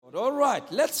All right,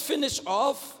 let's finish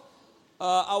off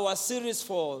our series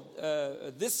for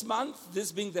this month,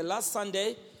 this being the last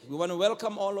Sunday. We want to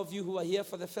welcome all of you who are here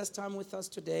for the first time with us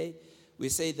today. We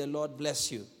say the Lord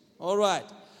bless you. All right,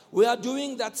 we are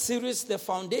doing that series, the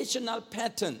foundational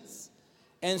patterns.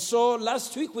 And so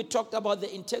last week we talked about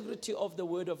the integrity of the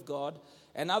Word of God.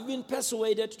 And I've been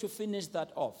persuaded to finish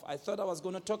that off. I thought I was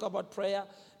going to talk about prayer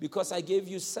because I gave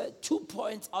you 2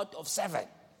 points out of 7.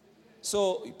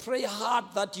 So pray hard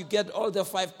that you get all the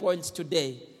 5 points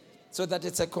today so that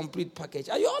it's a complete package.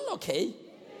 Are you all okay? Yes.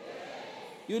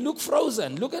 You look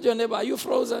frozen. Look at your neighbor. Are you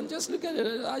frozen? Just look at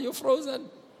it. Are you frozen?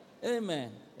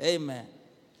 Amen. Amen.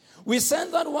 We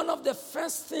said that one of the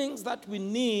first things that we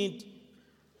need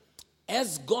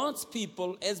as God's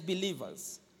people, as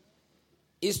believers,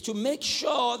 is to make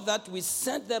sure that we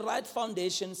set the right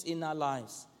foundations in our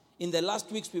lives. In the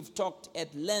last weeks, we've talked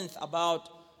at length about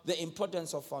the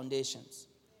importance of foundations.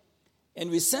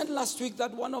 And we said last week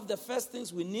that one of the first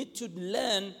things we need to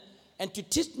learn and to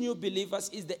teach new believers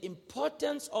is the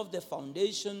importance of the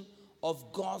foundation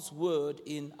of God's word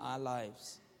in our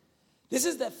lives. This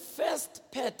is the first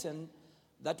pattern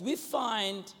that we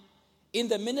find in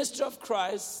the ministry of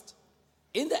Christ,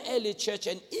 in the early church,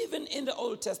 and even in the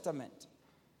Old Testament.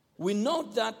 We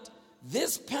note that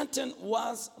this pattern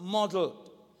was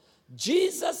modeled.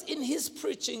 Jesus, in his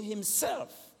preaching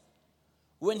himself,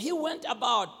 when he went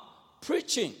about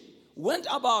preaching, went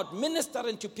about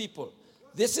ministering to people,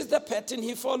 this is the pattern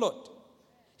he followed.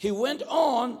 He went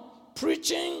on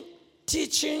preaching,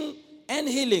 teaching, and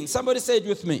healing. Somebody say it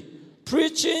with me.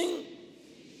 Preaching.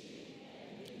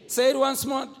 Say it once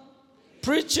more.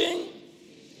 Preaching.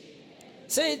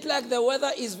 Say it like the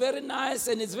weather is very nice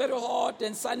and it's very hot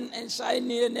and sun and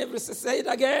shiny and everything. Say it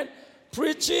again.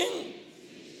 Preaching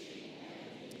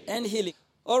and healing.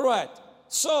 All right.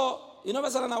 So, you know,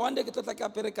 I one day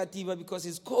because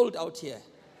it's cold out here.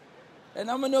 And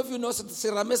how many of you know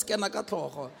Sirames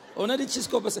Kanakatlo?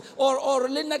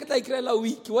 Or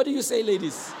week. What do you say,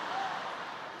 ladies?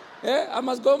 I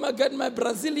must go and get my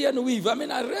Brazilian weave. I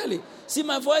mean, I really see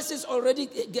my voice is already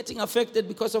getting affected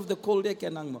because of the cold air.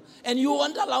 And you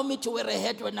won't allow me to wear a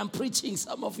hat when I'm preaching,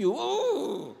 some of you.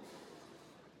 Ooh.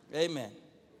 Amen.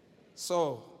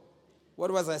 So,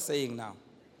 what was I saying now?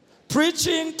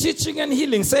 Preaching, teaching, and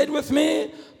healing. Say it with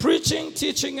me. Preaching,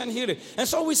 teaching, and healing. And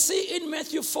so we see in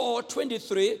Matthew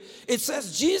 4:23, it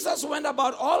says, Jesus went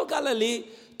about all Galilee,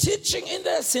 teaching in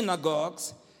their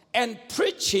synagogues and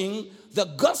preaching the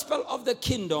gospel of the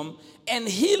kingdom and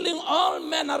healing all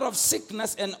manner of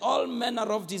sickness and all manner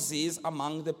of disease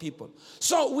among the people.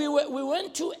 So we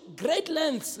went to great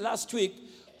lengths last week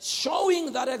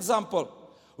showing that example.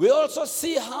 We also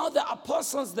see how the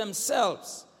apostles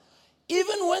themselves,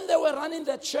 even when they were running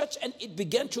the church and it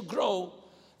began to grow,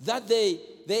 that they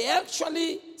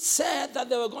actually said that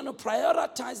they were going to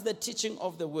prioritize the teaching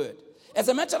of the word. As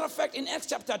a matter of fact, in Acts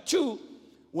chapter 2,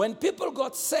 when people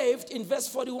got saved, in verse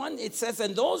 41, it says,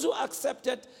 and those who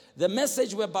accepted the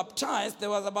message were baptized. There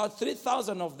was about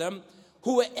 3,000 of them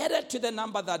who were added to the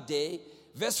number that day.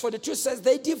 Verse 42 says,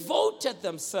 they devoted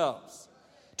themselves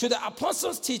to the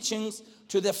apostles' teachings,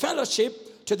 to the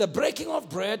fellowship, to the breaking of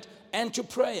bread, and to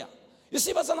prayer. You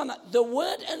see, the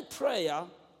word and prayer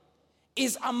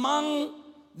is among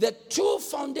the 2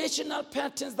 foundational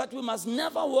patterns that we must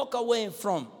never walk away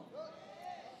from.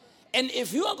 And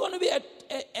if you are going to be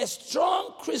a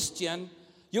strong Christian,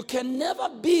 you can never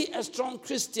be a strong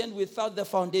Christian without the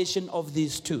foundation of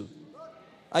these 2.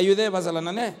 Are you there,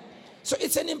 Bazalanane? So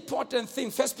it's an important thing.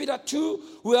 1 Peter 2,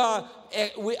 we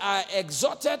are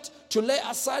exhorted to lay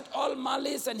aside all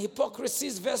malice and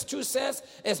hypocrisies. Verse 2 says,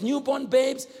 as newborn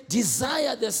babes,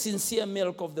 desire the sincere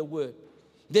milk of the word.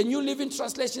 The New Living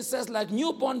Translation says, like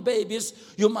newborn babies,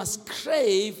 you must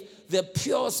crave the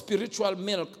pure spiritual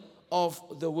milk of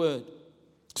the word.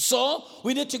 So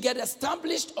we need to get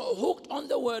established or hooked on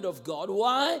the word of God.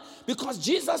 Why? Because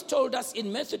Jesus told us in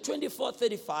Matthew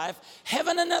 24:35,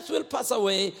 heaven and earth will pass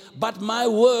away, but my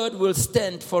word will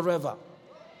stand forever.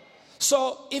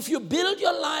 So if you build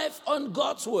your life on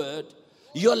God's word,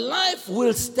 your life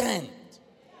will stand.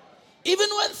 Even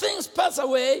when things pass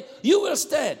away, you will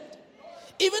stand.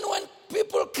 Even when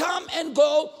people come and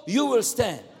go, you will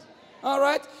stand. All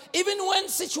right? Even when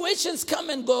situations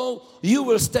come and go, you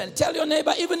will stand. Tell your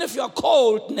neighbor, even if you're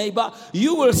cold, neighbor,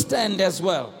 you will stand as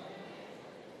well.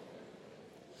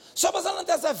 So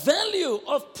there's a value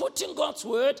of putting God's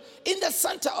word in the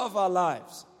center of our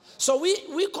lives. So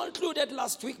we concluded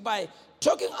last week by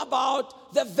talking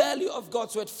about the value of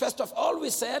God's word. First of all,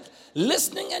 we said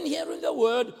listening and hearing the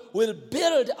word will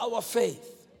build our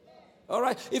faith. All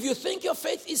right? If you think your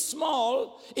faith is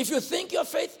small, if you think your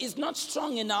faith is not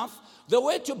strong enough, the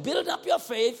way to build up your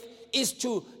faith is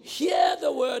to hear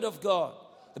the word of God.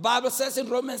 The Bible says in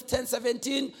Romans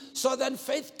 10:17, so then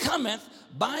faith cometh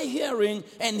by hearing,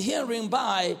 and hearing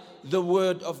by the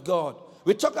word of God.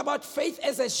 We talk about faith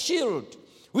as a shield,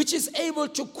 which is able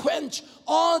to quench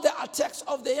all the attacks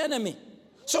of the enemy.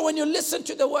 So when you listen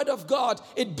to the word of God,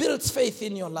 it builds faith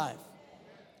in your life.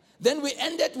 Then we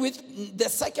ended with the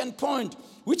second point,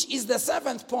 which is the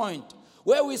seventh point,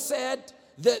 where we said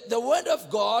that the word of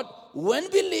God, when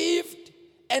believed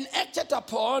and acted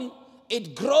upon,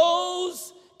 it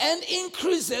grows and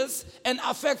increases and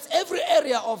affects every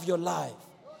area of your life.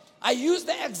 I use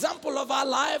the example of our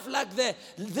life like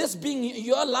this being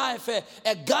your life,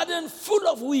 a garden full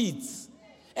of weeds.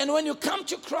 And when you come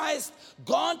to Christ,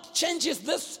 God changes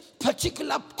this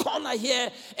particular corner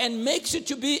here and makes you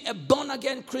to be a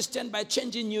born-again Christian by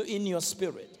changing you in your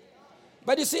spirit.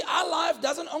 But you see, our life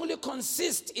doesn't only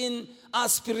consist in our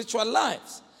spiritual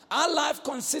lives. Our life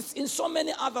consists in so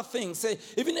many other things. Say,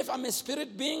 even if I'm a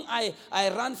spirit being, I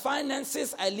run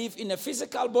finances, I live in a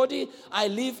physical body, I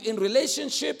live in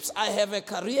relationships, I have a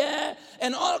career,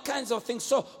 and all kinds of things.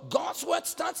 So God's word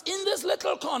starts in this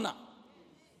little corner.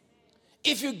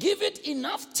 If you give it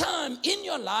enough time in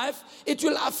your life, it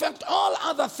will affect all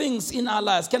other things in our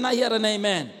lives. Can I hear an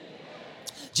amen?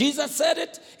 Jesus said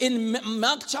it in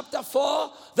Mark chapter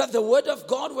 4, that the word of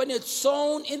God, when it's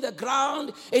sown in the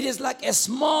ground, it is like a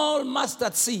small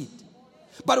mustard seed.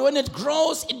 But when it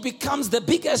grows, it becomes the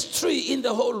biggest tree in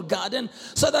the whole garden,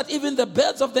 so that even the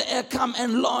birds of the air come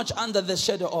and lodge under the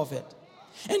shadow of it.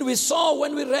 And we saw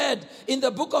when we read in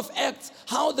the book of Acts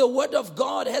how the word of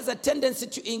God has a tendency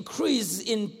to increase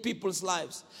in people's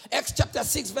lives. Acts chapter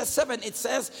 6 verse 7, it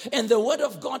says, and the word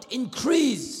of God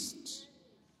increased,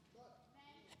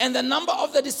 and the number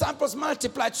of the disciples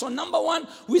multiplied. So number one,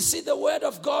 we see the word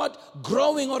of God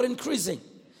growing or increasing.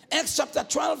 Acts chapter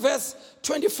 12 verse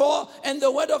 24, and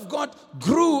the word of God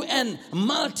grew and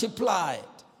multiplied.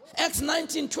 Acts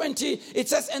 19:20, it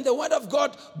says, and the word of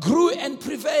God grew and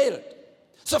prevailed.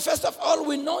 So first of all,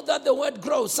 we know that the word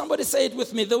grows. Somebody say it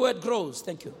with me, the word grows.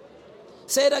 Thank you.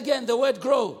 Say it again, the word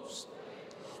grows.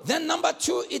 Then number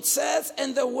two, it says,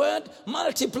 and the word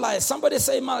multiplies. Somebody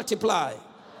say multiply.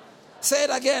 Say it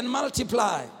again,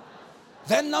 multiply.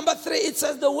 Then number three, it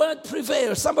says the word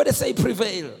prevail. Somebody say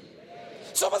prevail.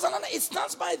 So it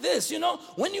starts by this,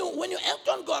 when you act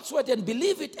on God's word and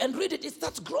believe it and read it, it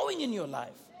starts growing in your life.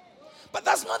 But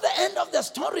that's not the end of the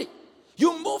story.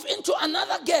 You move into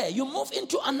another gear. You move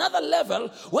into another level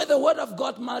where the word of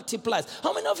God multiplies.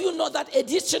 How many of you know that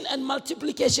addition and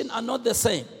multiplication are not the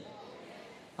same?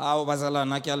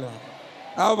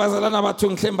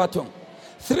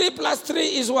 3 plus 3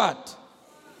 is what?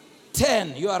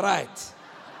 10. You are right.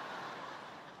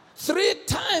 3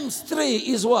 times 3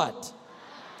 is what?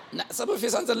 Some of you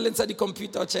sons and the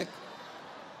computer check.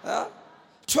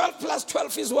 12 plus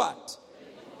 12 is what?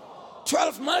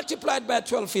 12 multiplied by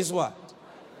 12 is what?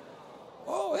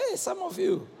 Oh, hey, some of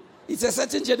you. It's a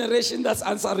certain generation that's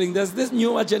answering. There's this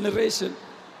newer generation.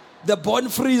 The born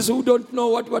frees who don't know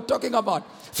what we're talking about.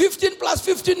 15 plus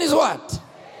 15 is what?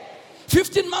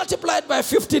 15 multiplied by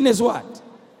 15 is what?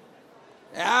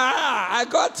 I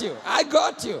got you.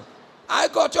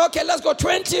 Okay, let's go.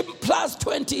 20 plus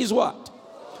 20 is what?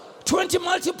 20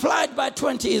 multiplied by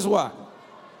 20 is what?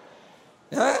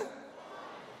 Yeah?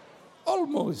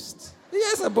 Almost.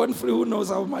 Yes, a born free who knows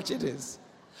how much it is.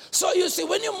 So you see,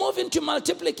 when you move into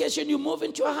multiplication, you move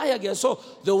into a higher gear. So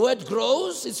the word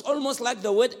grows. It's almost like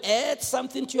the word adds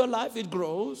something to your life. It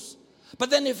grows. But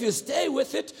then if you stay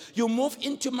with it, you move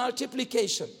into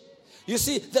multiplication. You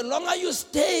see, the longer you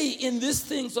stay in these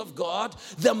things of God,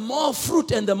 the more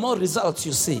fruit and the more results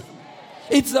you see.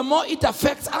 It's the more it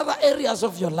affects other areas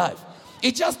of your life.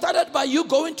 It just started by you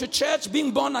going to church, being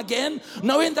born again,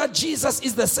 knowing that Jesus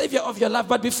is the Savior of your life.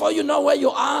 But before you know where you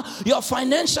are, your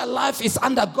financial life is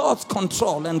under God's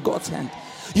control and God's hand.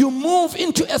 You move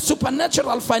into a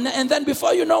supernatural finance, and then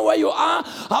before you know where you are,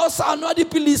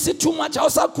 too much,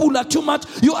 too much,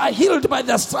 you are healed by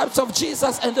the stripes of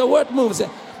Jesus, and the word moves.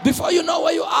 Before you know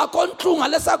where you are, there's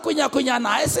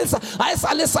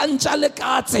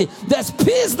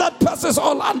peace that passes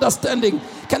all understanding.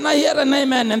 Can I hear an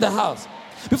amen in the house?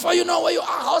 Before you know where you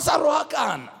are,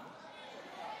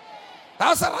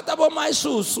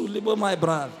 my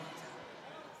brother.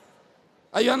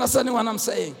 Are you understanding what I'm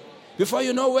saying? Before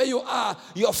you know where you are,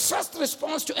 your first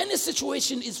response to any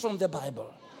situation is from the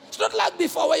Bible. It's not like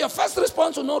before where your first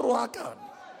response to no ruhakan.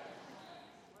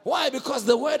 Why? Because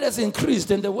the word has increased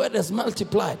and the word has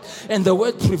multiplied and the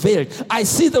word prevailed. I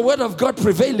see the word of God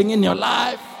prevailing in your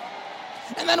life.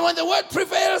 And then when the word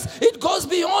prevails, it goes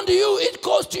beyond you. It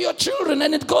goes to your children,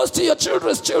 and it goes to your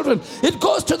children's children. It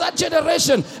goes to that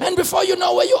generation. And before you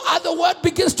know where you are, the word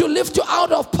begins to lift you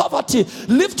out of poverty,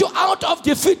 lift you out of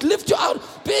defeat, lift you out.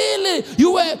 Billy,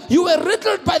 you were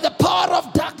riddled by the power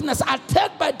of darkness,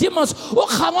 attacked by demons. But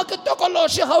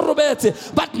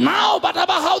now,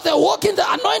 how they walk in the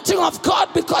anointing of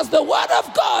God because the word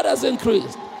of God has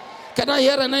increased. Can I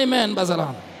hear an amen,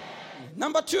 Bazalam?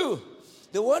 Number 2.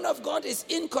 The word of God is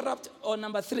incorruptible. Or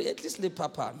number 3, at least leave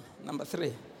Papa. Number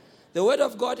 3. The word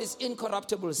of God is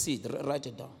incorruptible seed. Write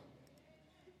it down.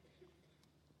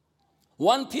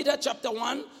 1 Peter chapter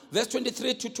 1, verse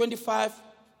 23 to 25.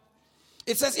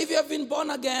 It says, if you have been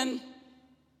born again,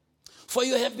 for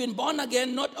you have been born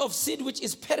again, not of seed which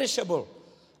is perishable.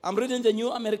 I'm reading the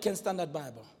New American Standard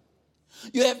Bible.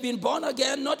 You have been born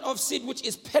again, not of seed which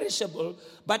is perishable,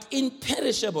 but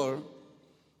imperishable.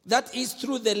 That is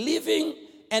through the living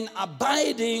and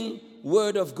abiding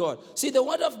word of God. See, the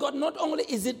word of God, not only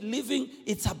is it living,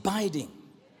 it's abiding.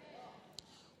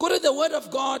 The word of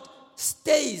God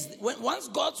stays. Once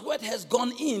God's word has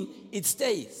gone in, it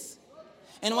stays.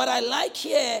 And what I like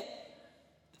here,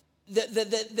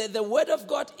 the word of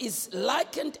God is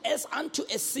likened as unto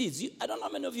a seed. I don't know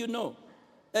how many of you know.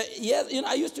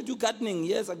 I used to do gardening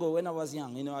years ago when I was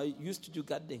young. I used to do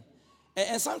gardening.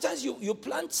 And sometimes you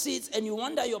plant seeds and you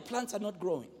wonder your plants are not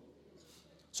growing.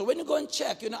 So when you go and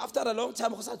check, after a long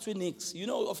time,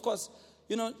 of course,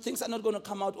 things are not going to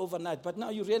come out overnight. But now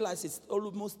you realize it's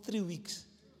almost 3 weeks.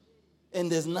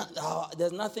 And there's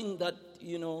nothing that,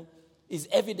 is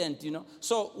evident,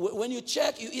 So when you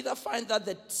check, you either find that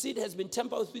the seed has been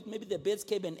tampered with, maybe the birds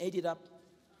came and ate it up.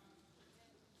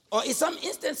 Or in some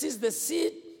instances, the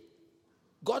seed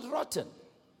got rotten.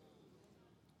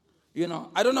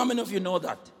 I don't know how many of you know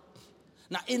that.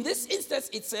 Now, in this instance,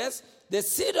 it says, the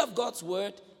seed of God's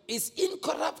word is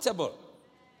incorruptible.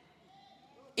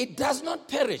 It does not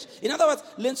perish. In other words,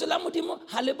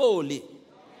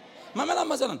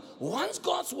 once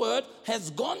God's word has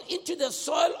gone into the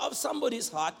soil of somebody's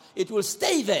heart, it will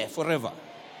stay there forever.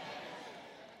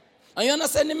 Are you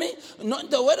understanding me? No,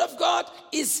 the word of God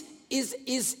is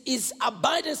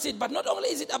abiding seed, but not only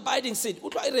is it abiding seed.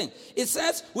 It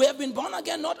says, we have been born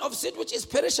again, not of seed which is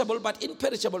perishable, but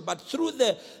imperishable, but through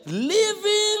the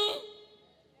living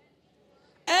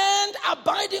and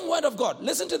abiding word of God.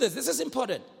 Listen to this. This is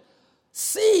important.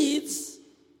 Seeds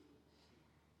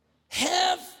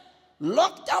have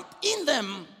locked up in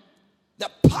them the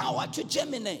power to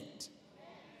germinate.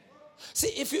 See,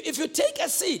 if you take a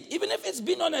seed, even if it's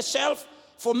been on a shelf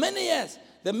for many years,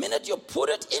 the minute you put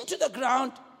it into the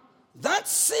ground, that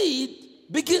seed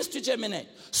begins to germinate.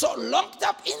 So locked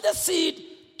up in the seed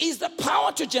is the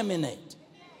power to germinate.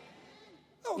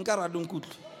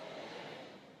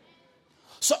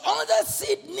 So all that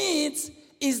seed needs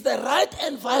is the right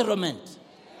environment.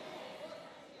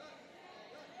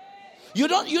 You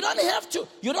don't have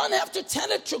to tell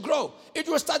it to grow. It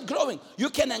will start growing. You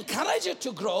can encourage it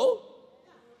to grow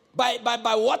by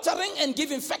watering and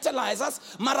giving fertilizers.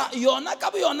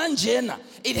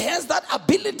 It has that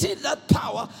ability, that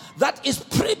power that is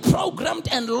pre-programmed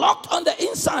and locked on the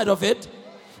inside of it,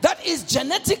 that is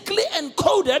genetically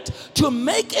encoded to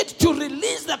make it to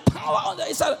release the power on the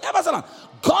inside.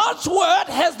 God's word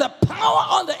has the power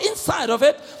on the inside of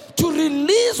it to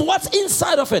release what's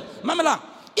inside of it. Mamela,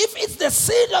 if it's the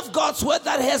seed of God's word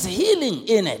that has healing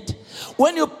in it,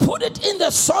 when you put it in the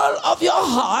soil of your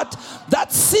heart,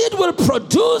 that seed will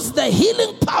produce the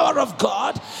healing power of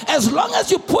God as long as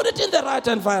you put it in the right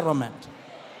environment.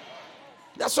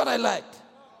 That's what I like.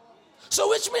 So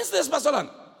which means this, Pastor Lan,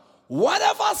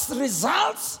 whatever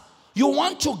results you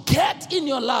want to get in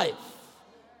your life,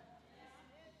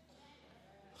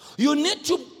 you need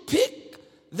to pick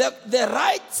the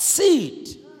right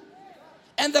seed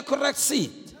and the correct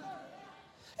seed.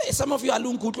 Hey, some of you are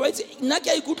lunkutu.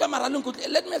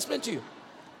 Let me explain to you.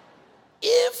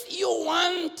 If you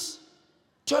want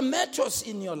tomatoes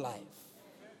in your life,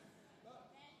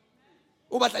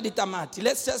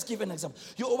 let's just give an example.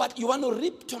 You want to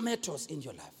reap tomatoes in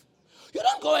your life. You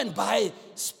don't go and buy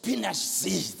spinach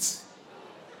seeds.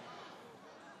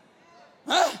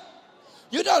 Huh?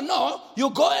 You don't know.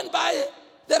 You go and buy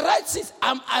the right seeds.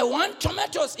 I want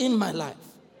tomatoes in my life.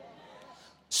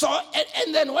 So,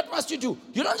 and then what must you do?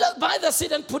 You don't just buy the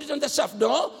seed and put it on the shelf.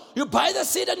 No, you buy the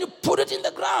seed and you put it in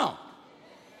the ground.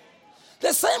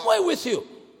 The same way with you.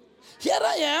 Here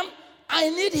I am. I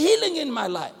need healing in my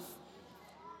life.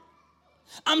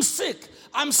 I'm sick.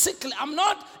 I'm sickly. I'm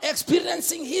not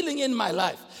experiencing healing in my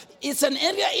life. It's an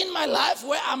area in my life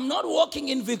where I'm not walking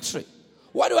in victory.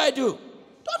 What do?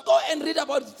 Don't go and read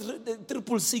about the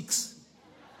 666.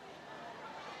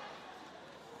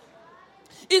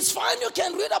 It's fine, you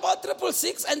can read about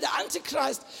 666 and the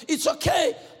Antichrist. It's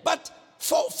okay. But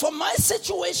for my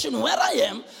situation where I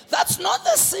am, that's not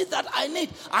the seed that I need.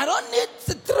 I don't need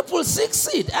the 666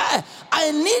 seed.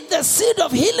 I need the seed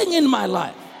of healing in my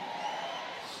life.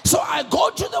 So I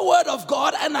go to the Word of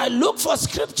God and I look for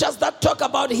scriptures that talk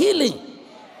about healing.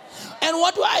 And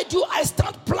what do? I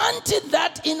start planting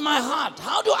that in my heart.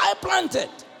 How do I plant it?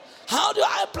 How do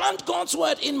I plant God's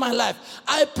Word in my life?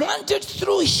 I plant it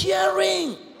through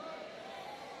hearing.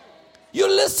 You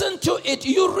listen to it.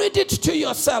 You read it to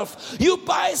yourself. You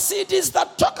buy CDs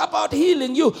that talk about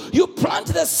healing. You plant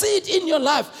the seed in your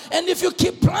life. And if you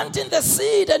keep planting the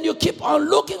seed and you keep on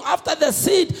looking after the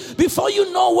seed, before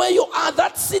you know where you are,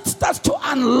 that seed starts to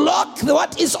unlock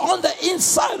what is on the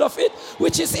inside of it,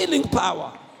 which is healing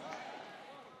power.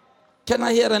 Can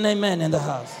I hear an amen in the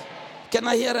house? Can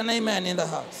I hear an amen in the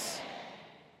house?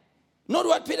 Note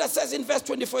what Peter says in verse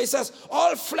 24. He says,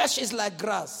 all flesh is like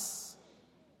grass,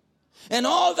 and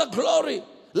all the glory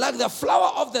like the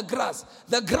flower of the grass.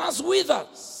 The grass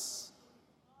withers,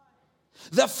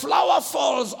 the flower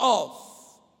falls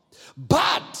off,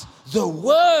 but the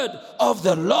word of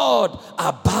the Lord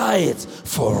abides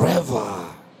forever.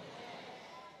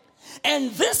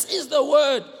 And this is the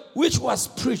word which was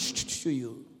preached to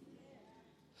you.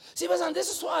 See, and this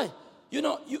is why, you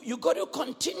got to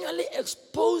continually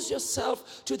expose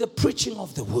yourself to the preaching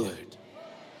of the word.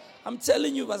 I'm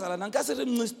telling you,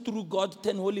 through God,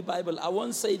 10 Holy Bible, I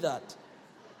won't say that.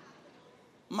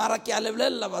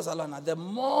 The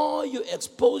more you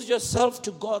expose yourself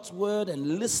to God's word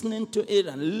and listening to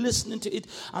it,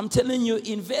 I'm telling you,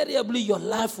 invariably your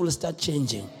life will start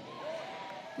changing.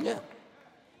 Yeah.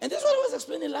 And that's what I was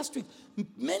explaining last week.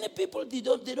 Many people, they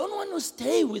don't want to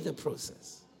stay with the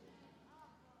process.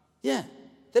 Yeah.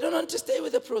 They don't want to stay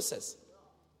with the process.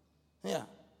 Yeah.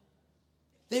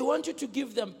 They want you to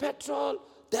give them petrol,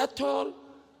 Dettol,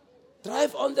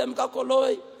 drive on them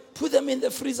kakoloi, put them in the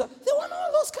freezer. They want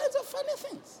all those kinds of funny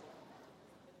things.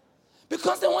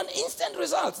 Because they want instant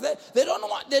results. They don't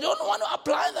want to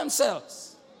apply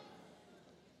themselves.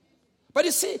 But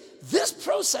you see, this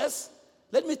process,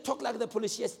 let me talk like the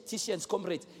politicians,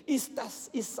 comrades, is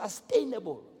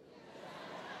sustainable.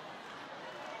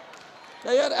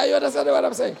 Are you understanding what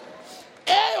I'm saying?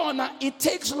 It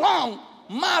takes long,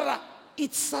 Mara,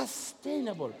 it's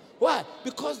sustainable. Why?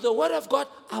 Because the word of God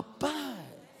abides.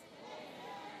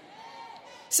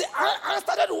 See, I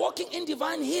started walking in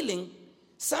divine healing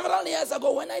several years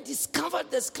ago when I discovered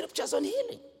the scriptures on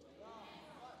healing.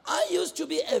 I used to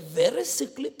be a very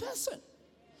sickly person.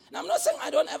 And I'm not saying I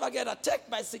don't ever get attacked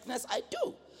by sickness. I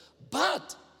do.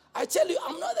 But I tell you,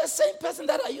 I'm not the same person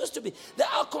that I used to be. There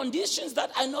are conditions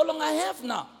that I no longer have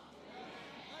now.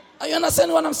 Are you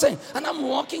understand what I'm saying? And I'm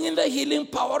walking in the healing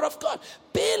power of God.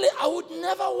 Barely, I would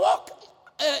never walk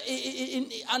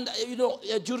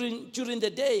during the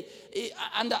day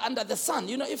under the sun.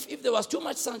 If there was too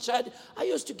much sunshine, I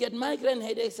used to get migraine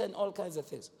headaches and all kinds of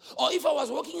things. Or if I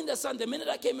was walking in the sun, the minute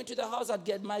I came into the house, I'd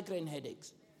get migraine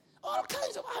headaches. All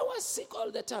kinds of, I was sick all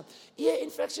the time. Ear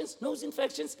infections, nose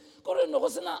infections. There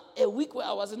wasn't a week where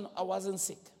I wasn't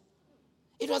sick.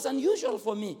 It was unusual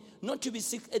for me not to be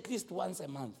sick at least once a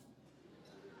month.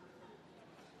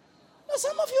 Now,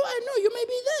 some of you, I know, you may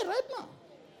be there right now.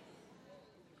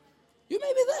 You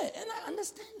may be there, and I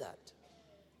understand that.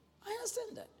 I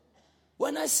understand that.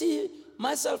 When I see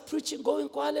myself preaching, going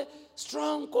kwale,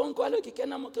 strong, going kwale,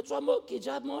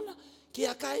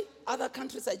 other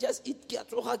countries, I just eat,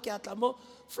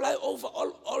 fly over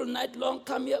all night long,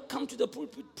 come here, come to the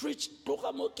pulpit, preach,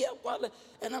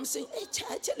 and I'm saying, hey,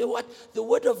 I tell you what, the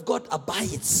word of God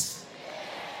abides.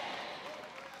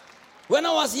 When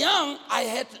I was young,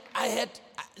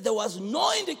 there was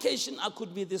no indication I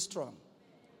could be this strong.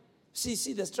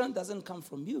 See, the strength doesn't come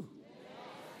from you.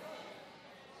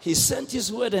 He sent his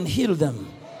word and healed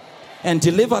them and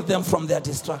delivered them from their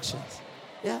distractions.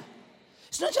 Yeah.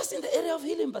 It's not just in the area of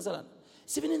healing, Bazalan.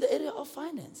 It's even in the area of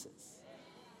finances.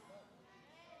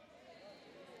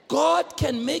 God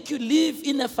can make you live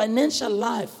in a financial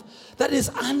life that is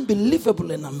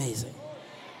unbelievable and amazing.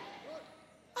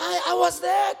 I was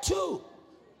there too.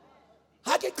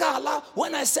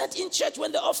 When I sat in church,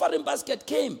 when the offering basket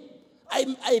came,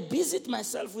 I busied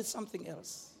myself with something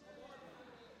else.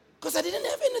 Because I didn't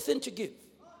have anything to give.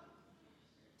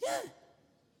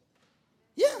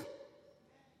 Yeah.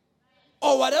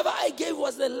 Or whatever I gave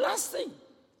was the last thing.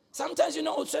 Sometimes,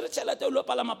 offering,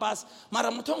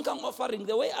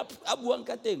 the way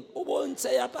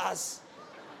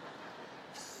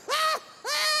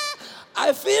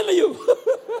I feel you.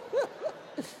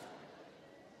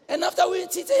 And after we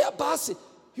teach a pass,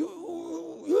 you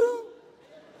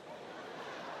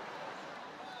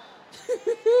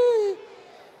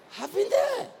I've been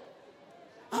there.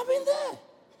 I've been there.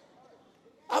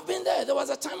 I've been there. There was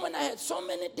a time when I had so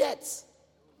many debts.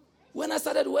 When I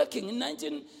started working in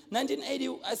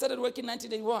 1980, I started working in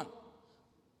 1981.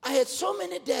 I had so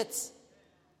many debts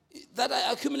that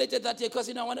I accumulated that year because,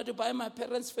 I wanted to buy my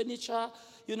parents' furniture.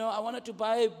 I wanted to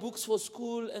buy books for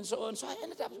school and so on. So I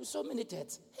ended up with so many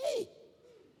debts. Hey,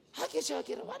 so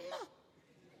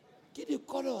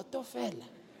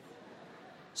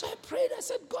I prayed. I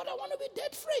said, God, I want to be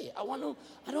debt free.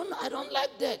 I don't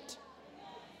like debt.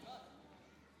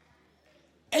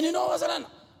 And you know what,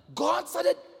 God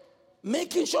started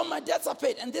making sure my debts are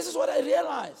paid. And this is what I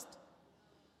realized.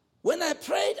 When I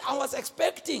prayed, I was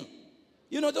expecting.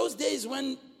 Those days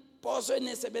when I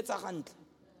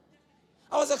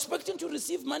was expecting to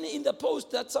receive money in the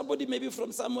post that somebody maybe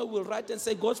from somewhere will write and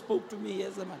say, God spoke to me.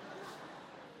 Here's the money.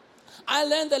 I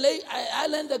learned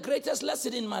the greatest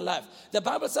lesson in my life. The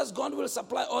Bible says God will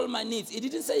supply all my needs. It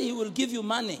didn't say he will give you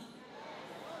money.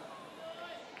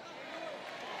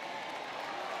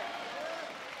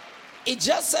 It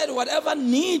just said whatever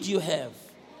need you have,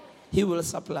 he will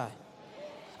supply.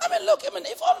 Look,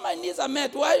 if all my needs are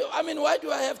met, why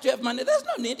do I have to have money? There's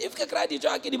no need. If you cry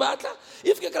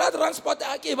transport,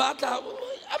 I'm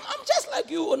just like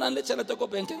you on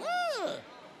banking.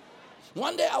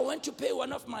 One day I went to pay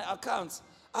one of my accounts.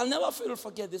 I'll never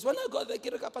forget this. When I got there,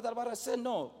 I said,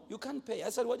 no, you can't pay. I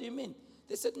said, what do you mean?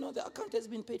 They said, no, the account has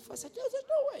been paid for. I said, there's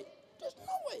no way. There's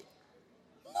no way.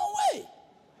 No way.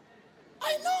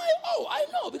 I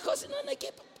know, because I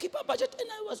keep a budget and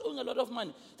I was owing a lot of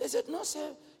money. They said, no,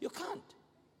 sir, you can't.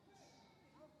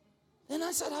 Then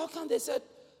I said, how come? They said,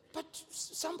 but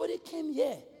somebody came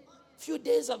here a few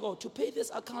days ago to pay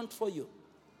this account for you.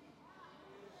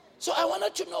 So I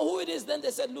wanted to know who it is. Then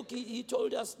they said, look, he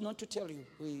told us not to tell you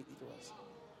who it was.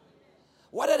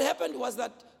 What had happened was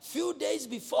that few days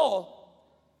before,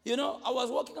 I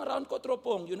was walking around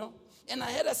Kotropong, and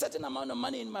I had a certain amount of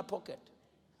money in my pocket.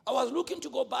 I was looking to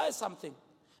go buy something.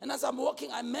 And as I'm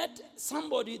walking, I met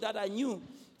somebody that I knew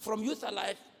from Youth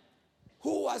Alive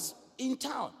who was in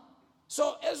town.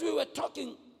 So as we were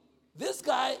talking, this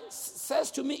guy says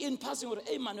to me in passing,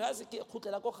 hey man, and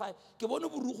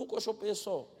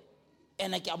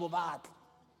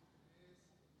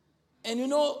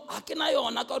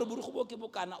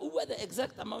who the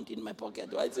exact amount in my pocket?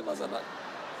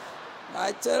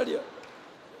 I tell you.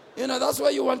 That's why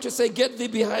you want to say, get thee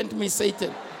behind me,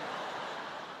 Satan.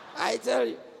 I tell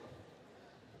you.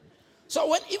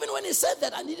 So even when he said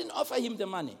that, I didn't offer him the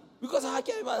money. Because I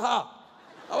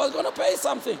was going to pay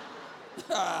something.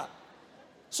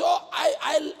 So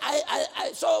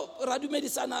so Radu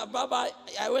Medisana, Baba,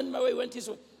 I went my way, went his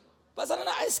way. But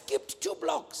I skipped 2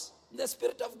 blocks. The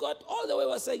Spirit of God all the way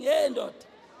was saying, hey, Ndot,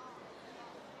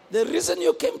 the reason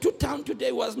you came to town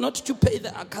today was not to pay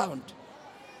the account.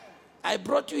 I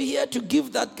brought you here to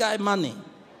give that guy money.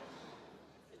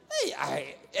 Hey,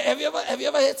 have you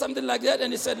ever heard something like that?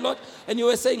 And he said, Lord, and you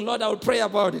were saying, Lord, I'll pray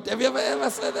about it. Have you ever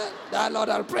said that? No, Lord,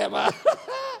 I'll pray about it.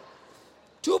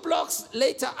 2 blocks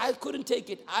later, I couldn't take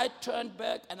it. I turned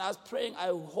back and I was praying, I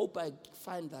hope I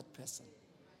find that person.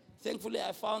 Thankfully,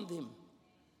 I found him.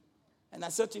 And I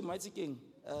said to him, Mighty King,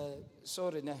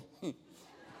 sorry, nah.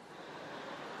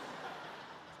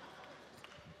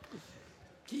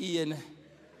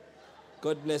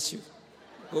 God bless you.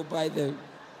 Go buy them.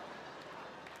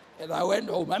 And I went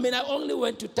home. I only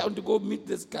went to town to go meet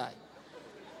this guy.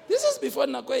 This is before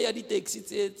Nakoya Yadi takes.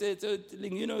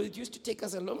 It used to take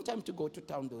us a long time to go to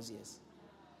town those years.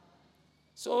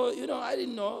 So, I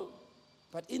didn't know.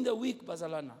 But in the week,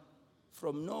 Bazalana,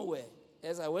 from nowhere,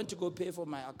 as I went to go pay for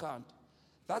my account,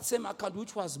 that same account,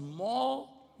 which was more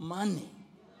money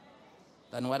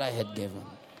than what I had given.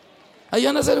 Are you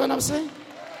understand what I'm saying?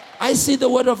 I see the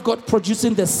word of God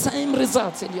producing the same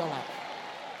results in your life.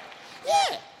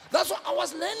 Yeah, that's why I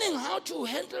was learning how to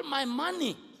handle my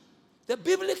money the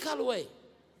biblical way.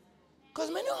 Because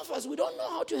many of us, we don't know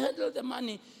how to handle the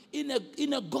money in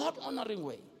a God-honoring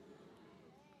way.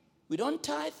 We don't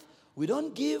tithe, we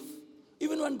don't give.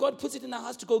 Even when God puts it in our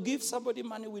hearts to go give somebody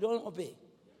money, we don't obey.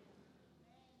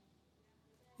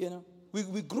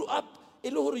 We grew up,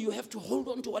 you have to hold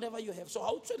on to whatever you have. So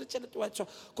how to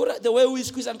the way we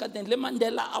squeeze and content, Le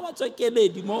Mandela, our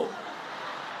lady more.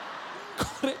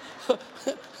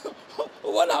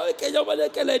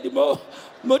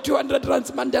 More 200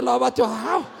 rands Mandela about to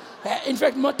how? In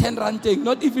fact, more 10 ranting,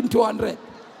 not even 200.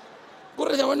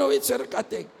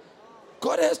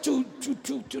 God has to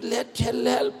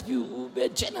help you be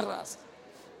generous.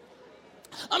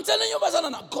 I'm telling you,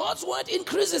 God's word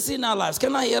increases in our lives.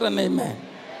 Can I hear an amen?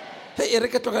 Hey,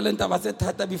 before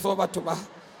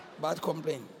but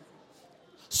complain.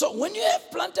 So when you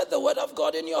have planted the word of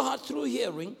God in your heart through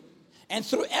hearing and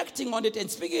through acting on it and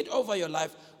speaking it over your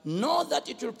life, know that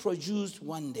it will produce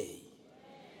one day.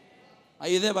 Are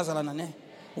you there, Basalanane?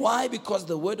 Why? Because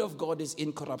the word of God is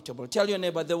incorruptible. Tell your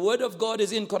neighbor, the word of God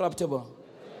is incorruptible.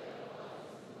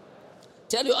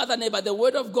 Tell your other neighbor, the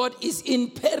word of God is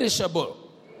imperishable.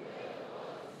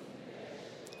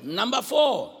 Number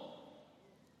 4.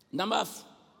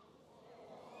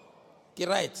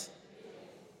 Right.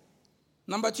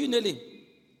 Number 2, Nelly.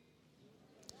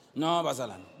 No,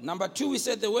 Basalan. Number 2, we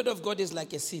said the word of God is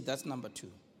like a seed. That's number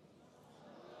 2.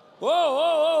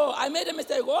 Whoa, I made a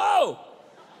mistake. Whoa.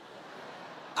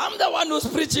 I'm the one who's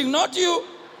preaching, not you.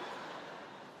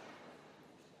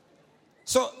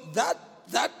 So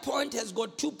that point has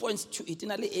got 2 points to it.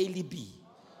 Inali A, B.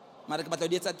 But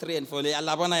 3 and 4.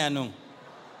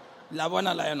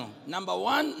 Number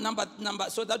 1,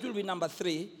 so that will be number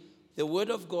 3. The word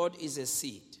of God is a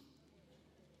seed.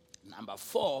 Number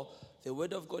 4, the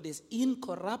word of God is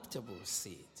incorruptible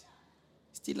seed.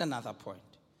 Still another point.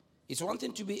 It's one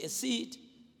thing to be a seed,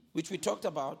 which we talked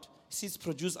about. Seeds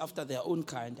produce after their own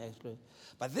kind.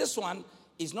 But this one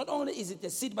is not only is it a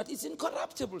seed, but it's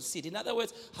incorruptible seed. In other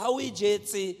words, how we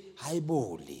say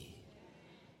haiboli.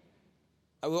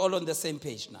 Are we all on the same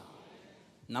page now?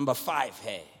 Number 5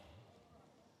 here.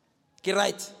 Okay,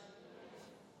 right?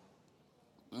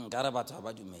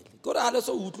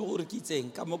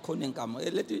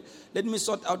 Let me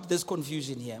sort out this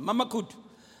confusion here. Mama Kut.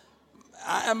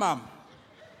 Mom.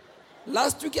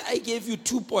 Last week I gave you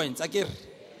 2 points. Okay.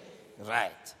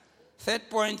 Right. 3rd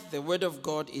point, the word of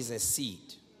God is a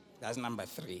seed. That's number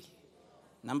 3.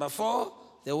 Number 4,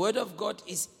 the word of God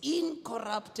is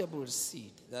incorruptible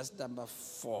seed. That's number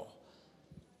 4.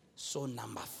 So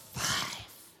number 5.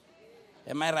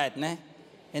 Am I right, ne?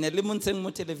 And a lemon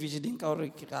television.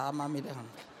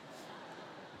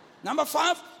 Number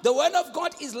 5, the word of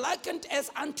God is likened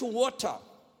as unto water.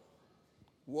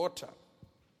 Water.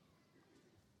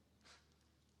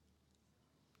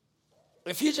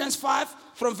 Ephesians 5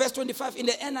 from verse 25 in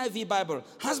the NIV Bible.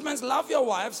 Husbands, love your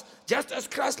wives just as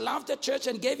Christ loved the church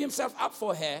and gave himself up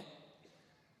for her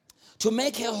to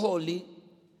make her holy,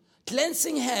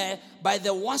 cleansing her by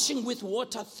the washing with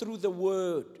water through the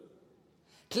word.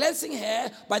 Cleansing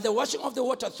her by the washing of the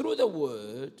water through the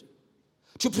word,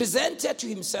 to present her to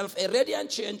himself a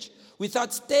radiant church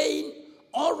without stain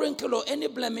or wrinkle or any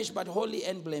blemish, but holy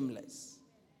and blameless.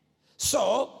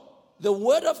 So, the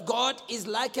word of God is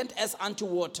likened as unto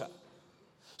water.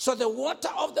 So the water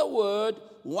of the word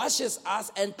washes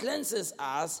us and cleanses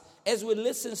us as we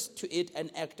listen to it and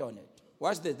act on it.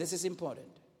 Watch this. This is important.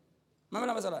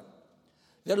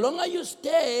 The longer you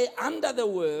stay under the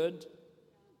word,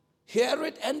 hear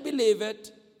it and believe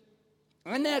it,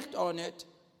 and act on it,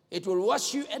 it will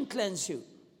wash you and cleanse you.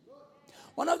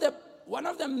 One of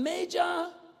the major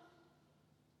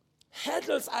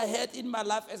hurdles I had in my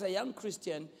life as a young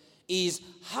Christian is,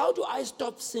 how do I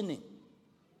stop sinning?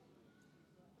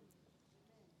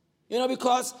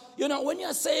 Because, when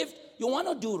you're saved, you want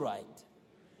to do right.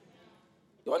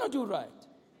 You want to do right.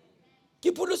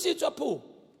 Kipulusi twapu.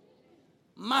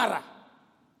 Mara.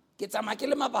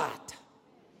 Kitsamakile mabata.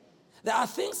 There are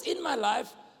things in my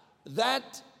life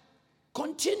that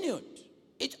continued.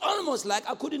 It's almost like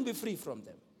I couldn't be free from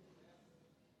them.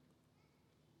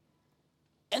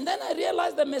 And then I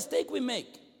realized the mistake we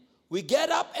make. We get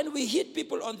up and we hit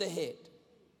people on the head.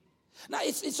 Now,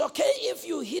 it's okay if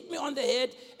you hit me on the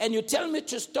head and you tell me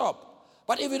to stop.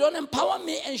 But if you don't empower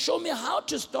me and show me how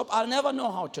to stop, I'll never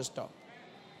know how to stop.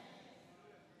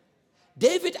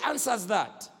 David answers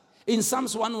that in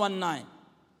Psalms 119,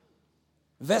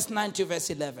 verse 9 to verse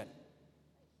 11.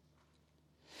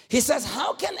 He says,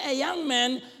 how can a young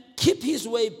man keep his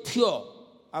way pure?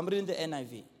 I'm reading the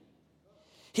NIV.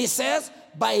 He says,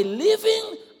 by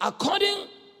living according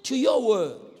to your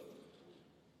word.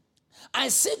 I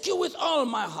seek you with all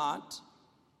my heart.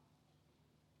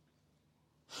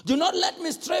 Do not let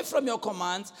me stray from your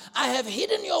commands. I have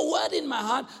hidden your word in my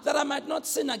heart that I might not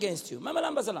sin against you.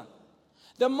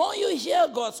 The more you hear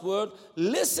God's word,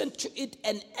 listen to it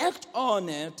and act on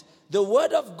it, the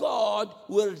word of God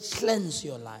will cleanse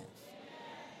your life.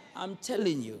 I'm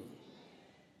telling you.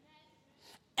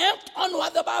 Act on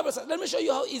what the Bible says. Let me show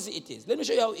you how easy it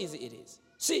is.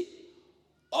 See,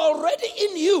 already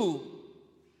in you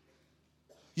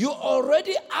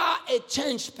already are a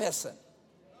changed person.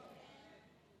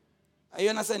 Are you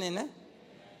understanding?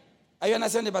 Are you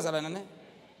understanding, Basalan?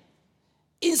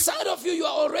 Inside of you, you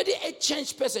are already a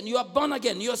changed person. You are born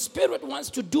again. Your spirit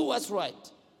wants to do what's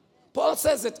right. Paul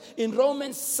says it in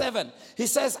Romans 7. He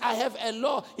says, I have a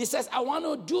law. He says, I want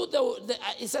to do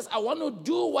I want to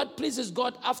do what pleases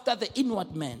God after the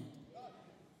inward man.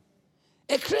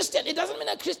 A Christian, it doesn't mean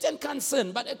a Christian can't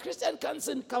sin, but a Christian can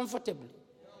sin comfortably.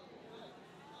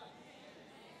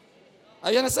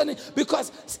 Are you understanding?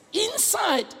 Because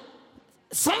inside,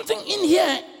 something in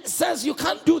here says you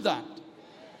can't do that.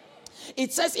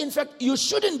 It says, in fact, you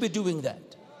shouldn't be doing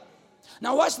that.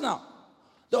 Now watch now.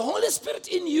 The Holy Spirit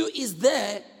in you is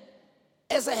there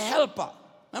as a helper.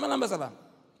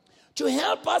 To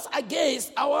help us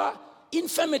against our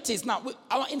infirmities. Now,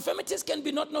 our infirmities can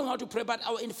be not knowing how to pray, but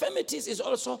our infirmities is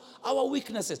also our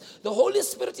weaknesses. The Holy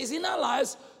Spirit is in our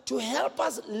lives to help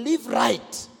us live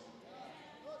right.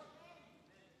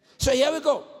 So here we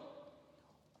go.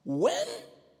 When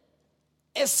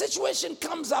a situation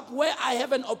comes up where I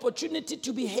have an opportunity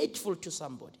to be hateful to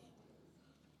somebody,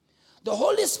 the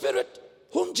Holy Spirit,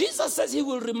 whom Jesus says he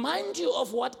will remind you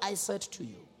of what I said to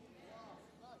you.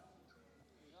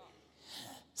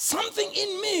 Something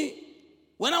in me,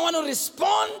 when I want to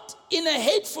respond in a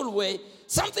hateful way,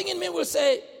 something in me will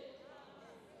say,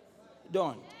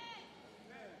 don't.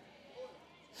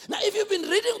 Now, if you've been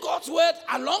reading God's word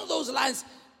along those lines,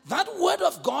 that word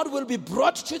of God will be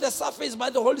brought to the surface by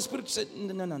the Holy Spirit to say,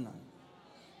 no.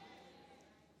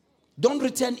 Don't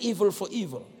return evil for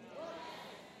evil.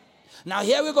 Now,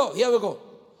 here we go.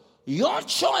 Your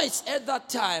choice at that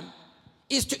time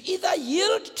is to either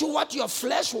yield to what your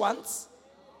flesh wants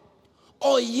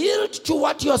or yield to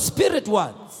what your spirit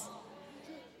wants.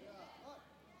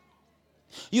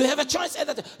 You have a choice at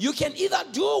that time. You can either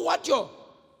do what your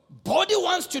body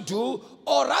wants to do,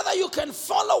 or rather you can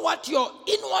follow what your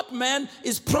inward man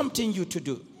is prompting you to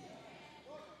do.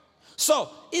 So,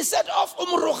 instead of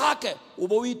umruhake,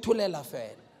 uboitulela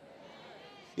fel.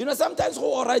 You know, sometimes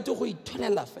now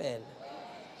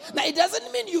it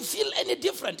doesn't mean you feel any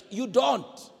different. You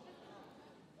don't.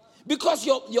 Because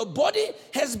your body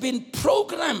has been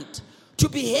programmed to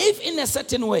behave in a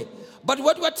certain way. But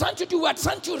what we're trying to do, we're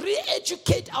trying to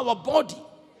re-educate our body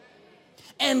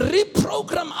and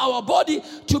reprogram our body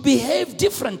to behave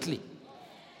differently.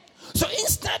 So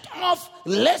instead of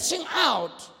lashing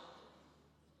out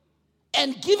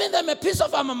and giving them a piece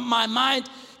of my mind,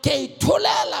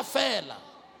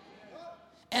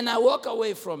 and I walk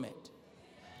away from it.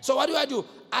 So what do?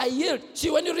 I yield. See,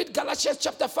 when you read Galatians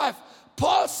chapter 5,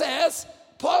 Paul says,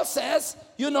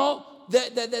 you know,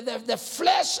 the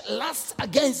flesh lusts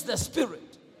against the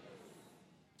spirit.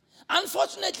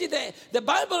 Unfortunately, the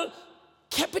Bible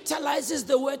capitalizes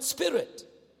the word spirit.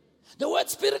 The word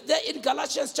spirit there in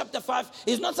Galatians chapter 5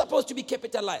 is not supposed to be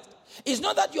capitalized. It's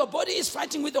not that your body is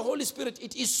fighting with the Holy Spirit.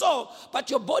 It is so, but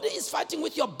your body is fighting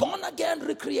with your born-again,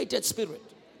 recreated spirit.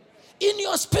 In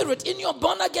your spirit, in your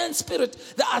born-again spirit,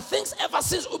 there are things ever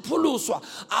since upuluswa.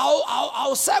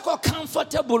 Our circle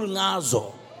comfortable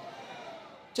ngazo.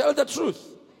 Tell the truth.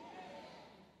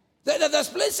 There's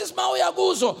places,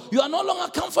 you are no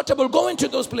longer comfortable going to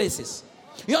those places.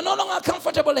 You are no longer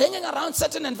comfortable hanging around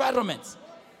certain environments.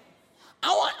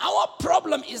 Our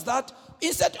problem is that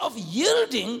instead of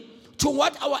yielding to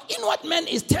what our inward man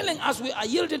is telling us, we are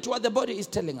yielding to what the body is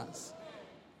telling us.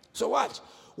 So watch.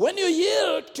 When you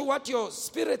yield to what your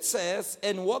spirit says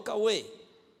and walk away,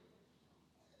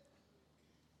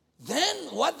 then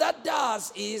what that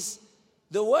does is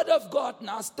the word of God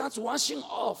now starts washing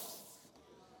off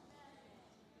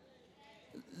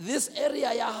this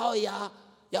area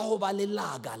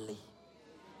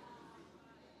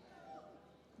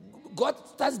God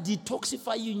starts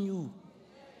detoxifying you.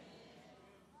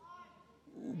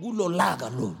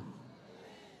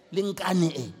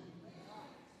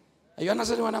 Are you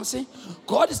understanding what I'm saying?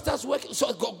 God starts working.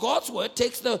 So God's word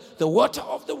takes the water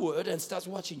of the word and starts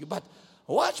watching you. But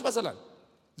watch, Basalan.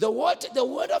 The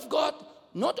word of God,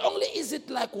 not only is it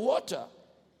like water,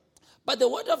 but the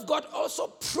word of God also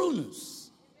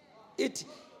prunes it.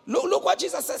 Look what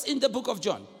Jesus says in the book of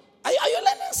John. Are you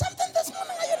learning something this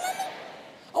morning? Are you learning?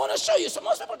 I want to show you. So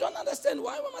most people don't understand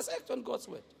why we must act on God's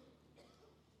word.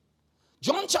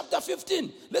 John chapter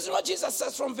 15. Listen what Jesus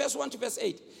says from verse 1 to verse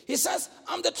 8. He says,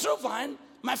 I'm the true vine.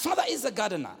 My Father is the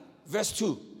gardener. Verse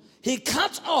 2. He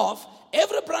cuts off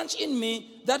every branch in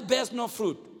me that bears no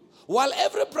fruit. While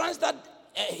every branch that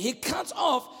he cuts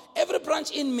off every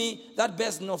branch in me that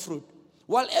bears no fruit.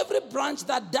 While every branch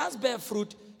that does bear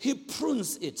fruit, he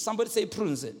prunes it. Somebody say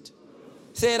prunes it.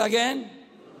 Say it again.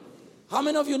 How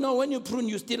many of you know when you prune,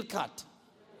 you still cut?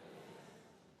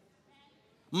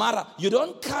 Mara, you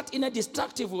don't cut in a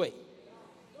destructive way.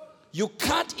 You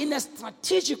cut in a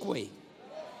strategic way.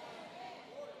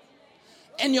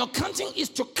 And your cutting is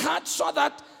to cut so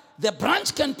that the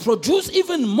branch can produce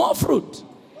even more fruit.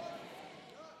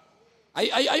 Are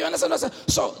you understand what I'm saying?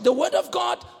 So the word of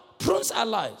God prunes our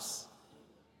lives,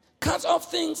 cuts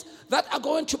off things that are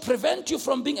going to prevent you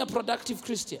from being a productive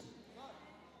Christian.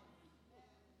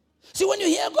 See, when you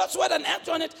hear God's word and act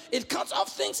on it, it cuts off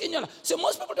things in your life. So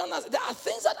most people don't know. There are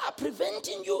things that are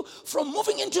preventing you from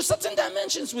moving into certain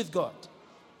dimensions with God.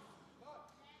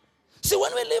 See,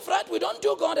 when we live right, we don't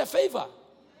do God a favor.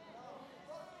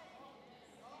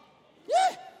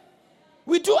 Yeah.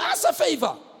 We do us a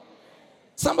favor.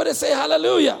 Somebody say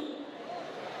hallelujah.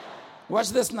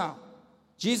 Watch this now.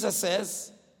 Jesus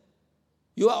says,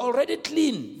 you are already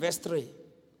clean, verse 3,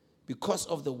 because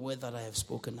of the word that I have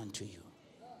spoken unto you.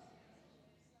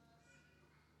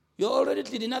 You're already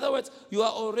clean. In other words, you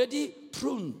are already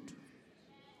pruned.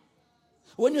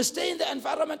 When you stay in the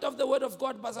environment of the word of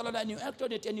God, Barcelona, and you act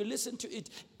on it, and you listen to it,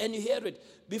 and you hear it,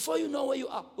 before you know where you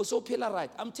are, you're so pillar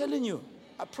right. I'm telling you,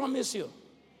 I promise you.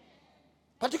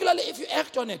 Particularly if you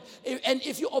act on it, and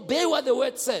if you obey what the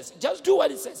word says, just do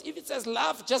what it says. If it says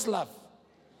love, just love.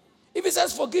 If it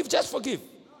says forgive, just forgive.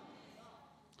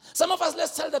 Some of us,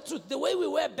 let's tell the truth, the way we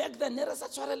were back then,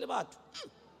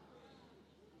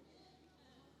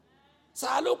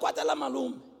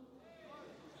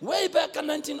 way back in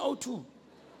 1902.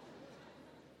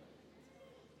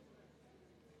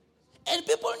 And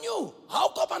people knew how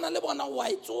Kopana Lebona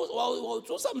white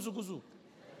so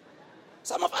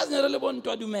some of us never born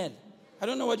to do. I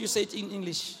don't know what you say it in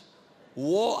English.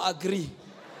 War agree.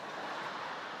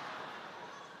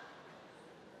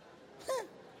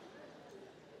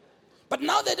 But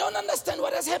now they don't understand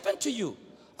what has happened to you.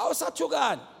 Hausa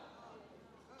Tugan.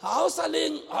 Hausa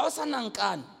Ling, Hausa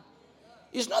Nankan.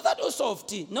 It's not that you're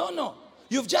softy. No.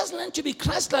 You've just learned to be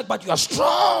Christ-like, but you are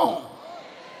strong.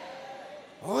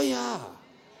 Oh, yeah.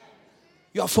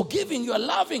 You are forgiving, you are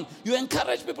loving, you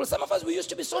encourage people. Some of us, we used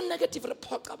to be so negative. Have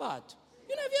you ever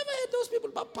heard those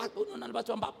people?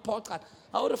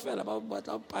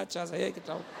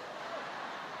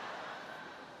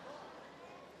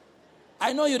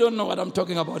 I know you don't know what I'm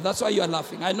talking about. That's why you are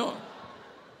laughing. I know.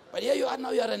 But here you are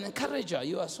now, you are an encourager.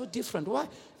 You are so different. Why?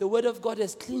 The word of God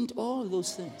has cleaned all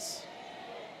those things.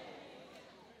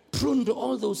 Pruned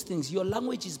all those things. Your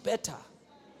language is better.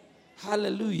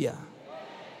 Hallelujah.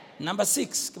 Number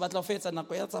 6.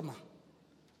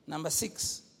 Number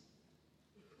 6.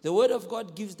 The word of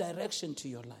God gives direction to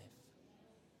your life.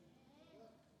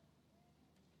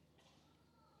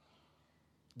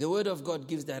 The word of God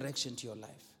gives direction to your life.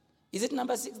 Is it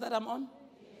number 6 that I'm on?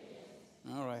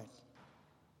 Yes. All right.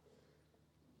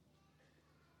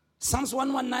 Psalms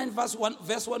 119 verse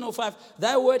 105.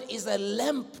 Thy word is a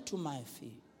lamp to my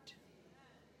feet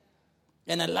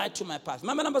and a light to my path.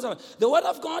 Remember number 7. The word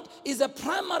of God is a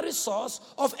primary source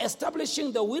of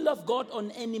establishing the will of God on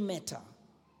any matter.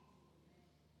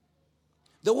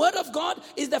 The word of God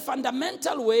is the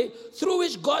fundamental way through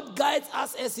which God guides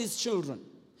us as his children.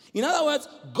 In other words,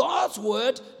 God's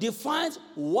word defines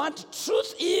what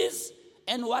truth is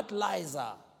and what lies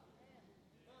are.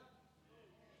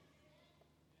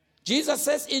 Jesus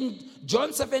says in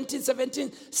John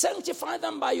 17:17, sanctify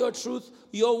them by your truth.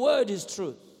 Your word is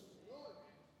truth.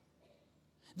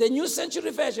 The New Century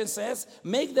Version says,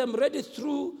 make them ready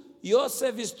through your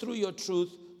service, through your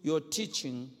truth. Your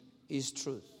teaching is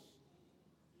truth.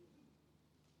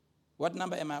 What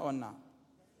number am I on now?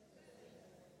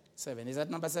 7. Is that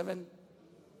number 7?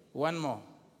 One more.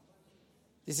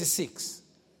 This is 6.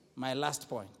 My last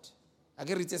point. I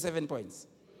can reach 7 points.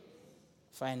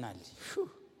 Finally. Whew.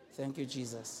 Thank you,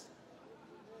 Jesus.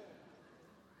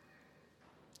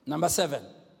 Number 7.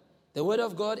 The word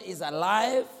of God is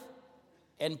alive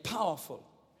and powerful.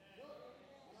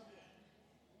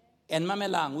 And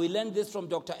Mamelang, we learned this from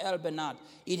Dr. L. Bernard.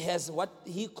 It has what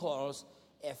he calls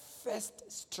a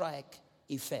first strike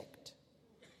effect.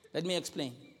 Let me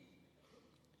explain.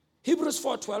 Hebrews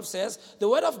 4:12 says, the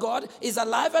word of God is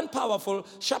alive and powerful,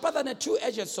 sharper than a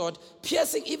two-edged sword,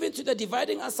 piercing even to the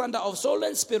dividing asunder of soul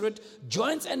and spirit,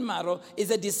 joints and marrow,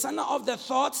 is a discerner of the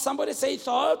thoughts. Somebody say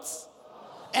thoughts.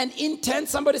 And intent.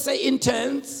 Somebody say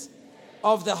intents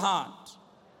of the heart.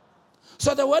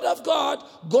 So the word of God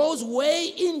goes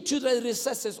way into the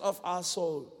recesses of our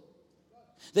soul.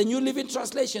 The New Living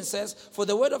Translation says, for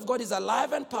the word of God is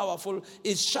alive and powerful,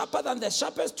 is sharper than the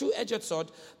sharpest two-edged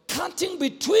sword, cutting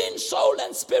between soul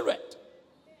and spirit.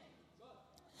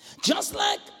 Just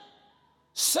like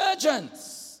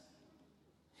surgeons,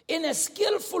 in a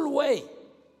skillful way,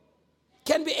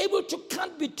 can be able to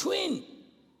cut between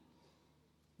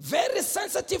very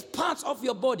sensitive parts of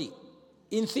your body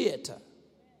in theater.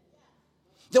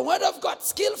 The word of God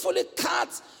skillfully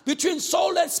cuts between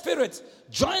soul and spirit,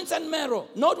 joints and marrow.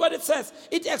 Note what it says.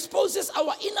 It exposes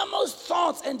our innermost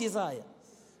thoughts and desires.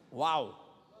 Wow.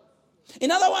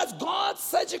 In other words, God's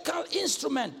surgical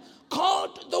instrument,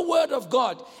 called the word of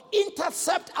God,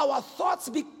 intercept our thoughts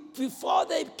before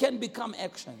they can become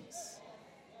actions.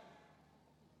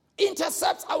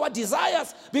 Intercepts our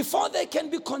desires before they can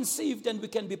be conceived and we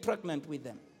can be pregnant with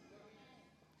them.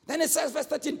 Then it says, verse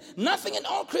 13, nothing in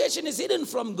all creation is hidden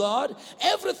from God.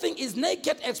 Everything is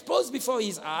naked, exposed before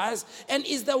his eyes, and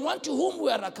is the one to whom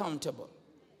we are accountable.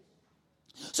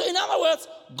 So in other words,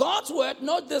 God's word,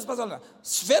 note this,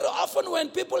 very often when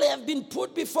people have been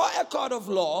put before a court of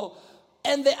law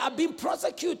and they are being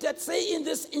prosecuted, say in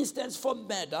this instance for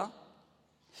murder,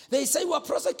 they say we're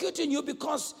prosecuting you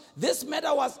because this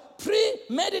matter was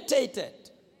premeditated.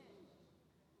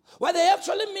 What they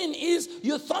actually mean is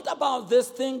you thought about this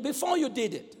thing before you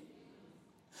did it.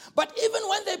 But even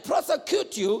when they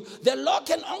prosecute you, the law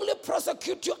can only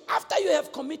prosecute you after you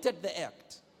have committed the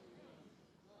act.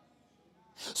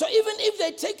 So even if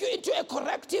they take you into a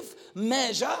corrective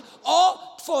measure or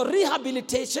for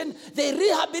rehabilitation, they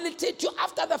rehabilitate you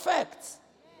after the fact.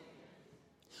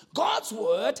 God's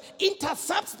word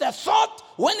intercepts the thought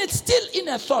when it's still in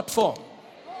a thought form.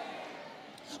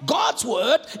 God's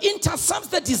word intercepts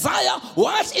the desire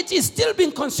whilst it is still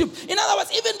being consumed. In other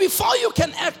words, even before you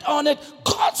can act on it,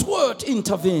 God's word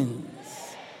intervenes.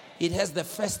 It has the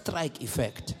first strike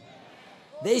effect.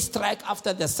 They strike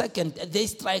after the second, they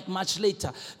strike much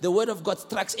later. The word of God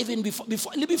strikes even before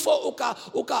uka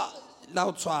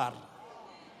lautswar.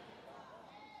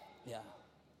 Yeah.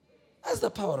 That's the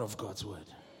power of God's word.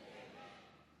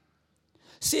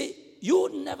 See, you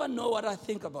never know what I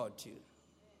think about you.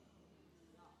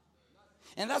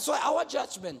 And that's why our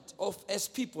judgment as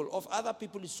people, of other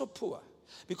people is so poor.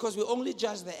 Because we only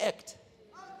judge the act.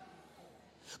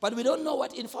 But we don't know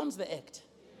what informs the act.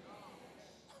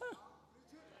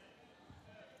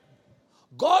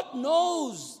 God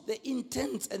knows the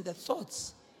intents and the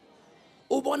thoughts.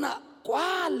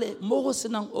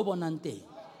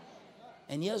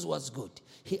 And here's what's good.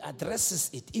 He addresses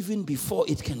it even before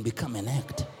it can become an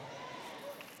act.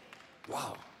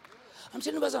 Wow. I'm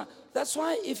telling you, that's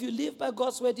why if you live by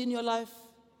God's word in your life,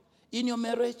 in your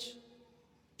marriage,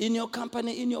 in your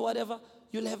company, in your whatever,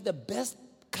 you'll have the best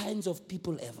kinds of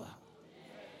people ever.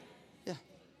 Yeah.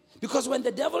 Because when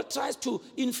the devil tries to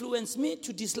influence me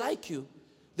to dislike you,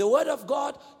 the word of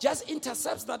God just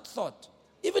intercepts that thought.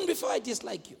 Even before I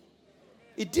dislike you.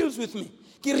 It deals with me.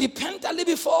 Repent a little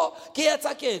before,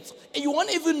 and you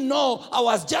won't even know I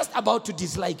was just about to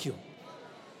dislike you.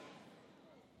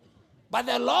 But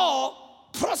the law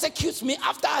prosecutes me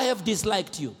after I have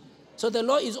disliked you. So the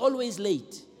law is always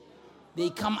late.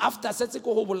 They come after,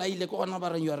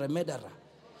 you are a murderer.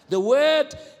 The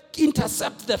word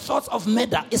intercepts the thoughts of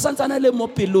murder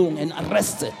and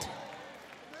arrests it.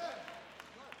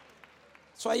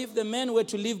 So if the men were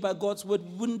to live by God's word,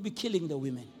 we wouldn't be killing the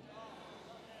women.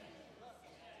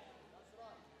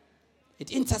 It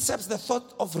intercepts the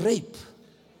thought of rape.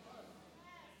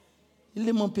 And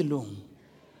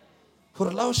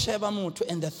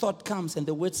the thought comes and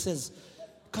the word says,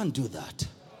 can't do that.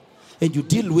 And you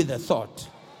deal with the thought.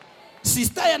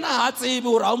 Sister,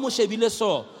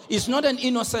 it's not an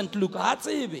innocent look. That's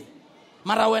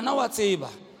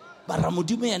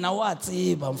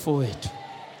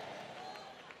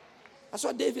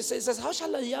what David says. He says, how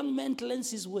shall a young man cleanse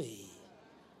his way? He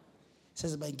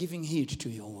says, by giving heed to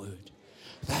your word.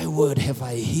 Thy word have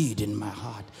I hid in my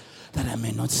heart, that I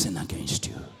may not sin against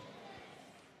you.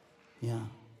 Yeah.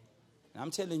 I'm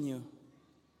telling you,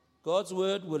 God's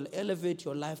word will elevate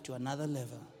your life to another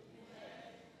level.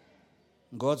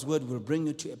 God's word will bring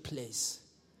you to a place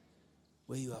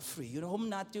where you are free. You know,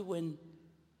 when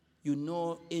you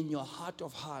know in your heart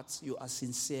of hearts you are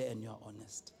sincere and you are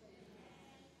honest.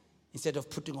 Instead of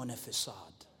putting on a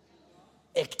facade,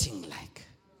 acting like.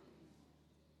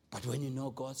 But when you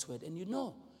know God's word, and you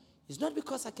know, it's not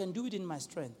because I can do it in my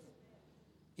strength.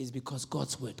 It's because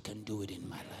God's word can do it in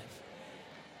my life.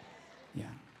 Yeah.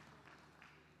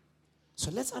 So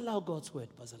let's allow God's word,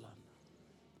 Bazalan,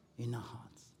 in our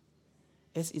hearts.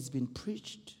 As it's been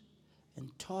preached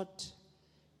and taught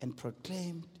and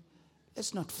proclaimed,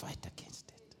 let's not fight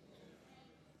against it.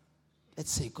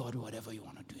 Let's say, God, whatever you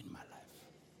want to do in my life,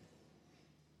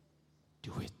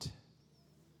 do it.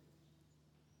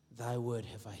 Thy word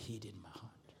have I hid in my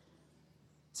heart.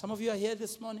 Some of you are here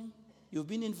this morning. You've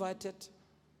been invited.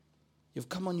 You've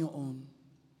come on your own.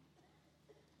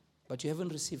 But you haven't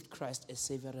received Christ as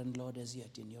Savior and Lord as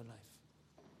yet in your life.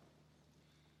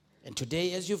 And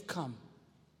today, as you've come,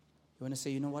 you want to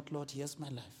say, you know what, Lord, here's my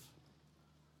life.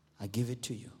 I give it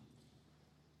to you.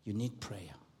 You need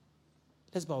prayer.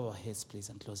 Let's bow our heads, please,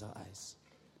 and close our eyes.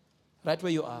 Right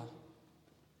where you are.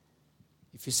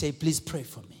 If you say, please pray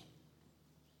for me.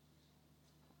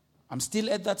 I'm still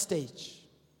at that stage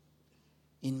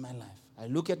in my life. I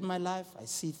look at my life, I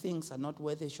see things are not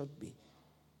where they should be.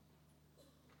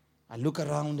 I look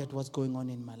around at what's going on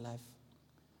in my life.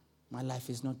 My life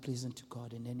is not pleasing to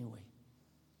God in any way.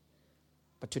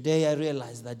 But today I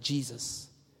realize that Jesus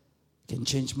can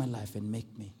change my life and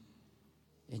make me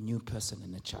a new person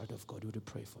and a child of God. Would you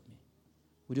pray for me?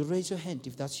 Would you raise your hand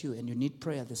if that's you and you need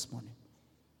prayer this morning?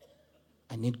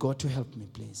 I need God to help me,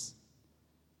 please.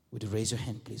 Would you raise your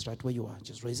hand, please, right where you are?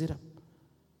 Just raise it up.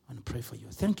 I want to pray for you.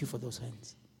 Thank you for those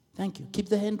hands. Thank you. Keep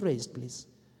the hand raised, please.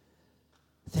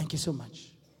 Thank you so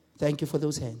much. Thank you for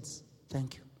those hands.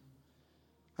 Thank you.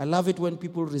 I love it when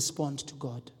people respond to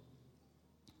God.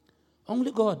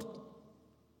 Only God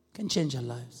can change our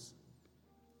lives.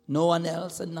 No one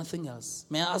else and nothing else.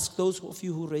 May I ask those of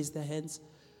you who raised their hands,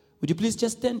 would you please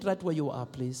just stand right where you are,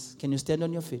 please? Can you stand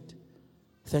on your feet?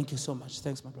 Thank you so much.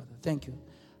 Thanks, my brother. Thank you.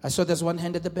 I saw there's one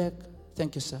hand at the back.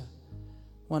 Thank you, sir.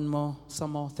 One more,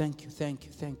 some more. Thank you, thank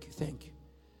you, thank you, thank you.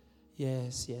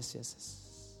 Yes.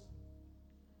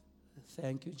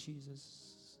 Thank you,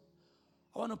 Jesus.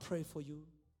 I want to pray for you.